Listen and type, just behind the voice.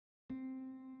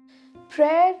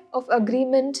prayer of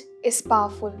agreement is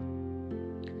powerful.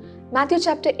 Matthew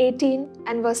chapter 18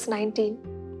 and verse 19.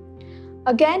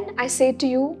 Again, I say to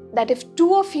you that if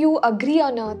two of you agree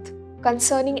on earth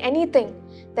concerning anything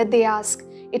that they ask,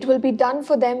 it will be done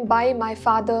for them by my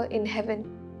Father in heaven.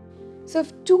 So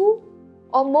if two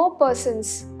or more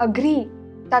persons agree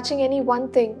touching any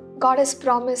one thing, God has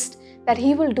promised that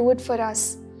He will do it for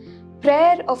us.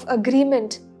 Prayer of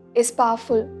agreement is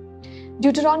powerful.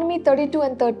 Deuteronomy 32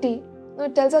 and 30,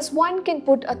 it tells us one can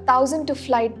put 1,000 to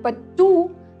flight, but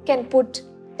two can put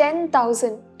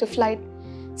 10,000 to flight.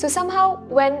 So somehow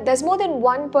when there's more than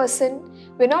one person,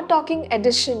 we're not talking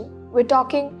addition, we're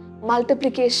talking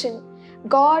multiplication.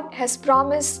 God has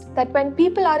promised that when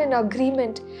people are in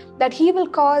agreement, that He will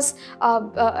cause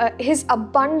His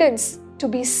abundance to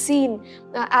be seen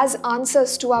as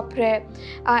answers to our prayer.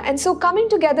 And so coming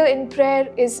together in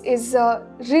prayer is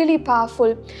really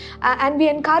powerful. And we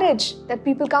encourage that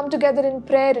people come together in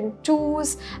prayer in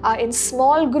twos, in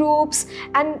small groups,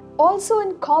 and also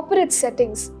in corporate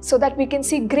settings so that we can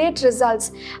see great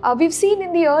results. We've seen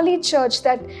in the early church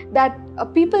that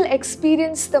people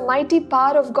experienced the mighty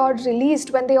power of God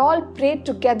released when they all prayed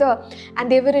together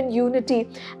and they were in unity.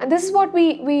 And this is what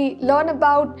we learn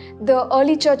about the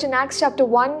early church in Acts chapter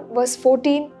 1 verse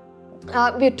 14.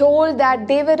 We're told that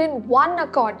they were in one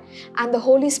accord and the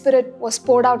Holy Spirit was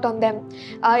poured out on them.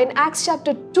 In Acts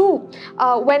chapter 2,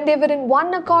 when they were in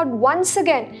one accord once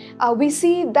again, we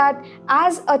see that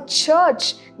as a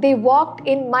church, they walked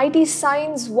in mighty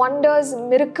signs, wonders,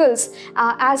 miracles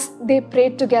as they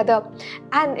prayed together.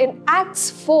 And in Acts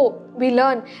 4, we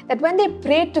learn that when they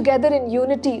prayed together in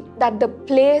unity, that the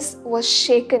place was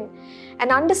shaken. An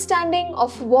understanding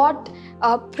of what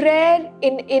prayer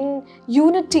in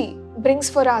unity brings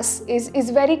for us is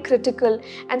very critical.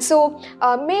 And so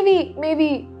may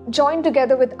we join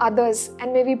together with others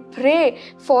and may we pray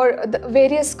for the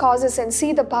various causes and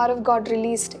see the power of God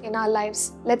released in our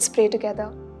lives. Let's pray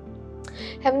together.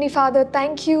 Heavenly Father,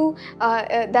 thank you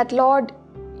that, Lord,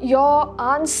 your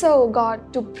answer, oh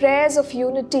God, to prayers of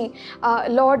unity,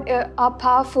 Lord, are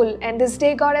powerful. And this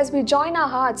day, God, as we join our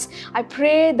hearts, I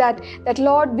pray that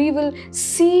Lord, we will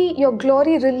see your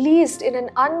glory released in an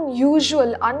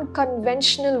unusual,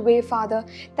 unconventional way, Father.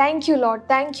 Thank you, Lord.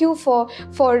 Thank you for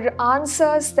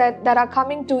answers that are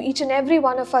coming to each and every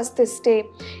one of us this day.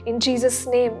 In Jesus'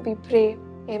 name we pray.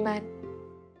 Amen.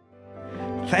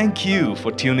 Thank you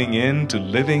for tuning in to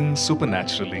Living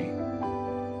Supernaturally.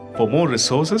 For more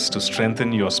resources to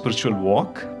strengthen your spiritual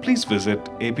walk, please visit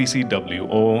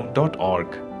apcwo.org.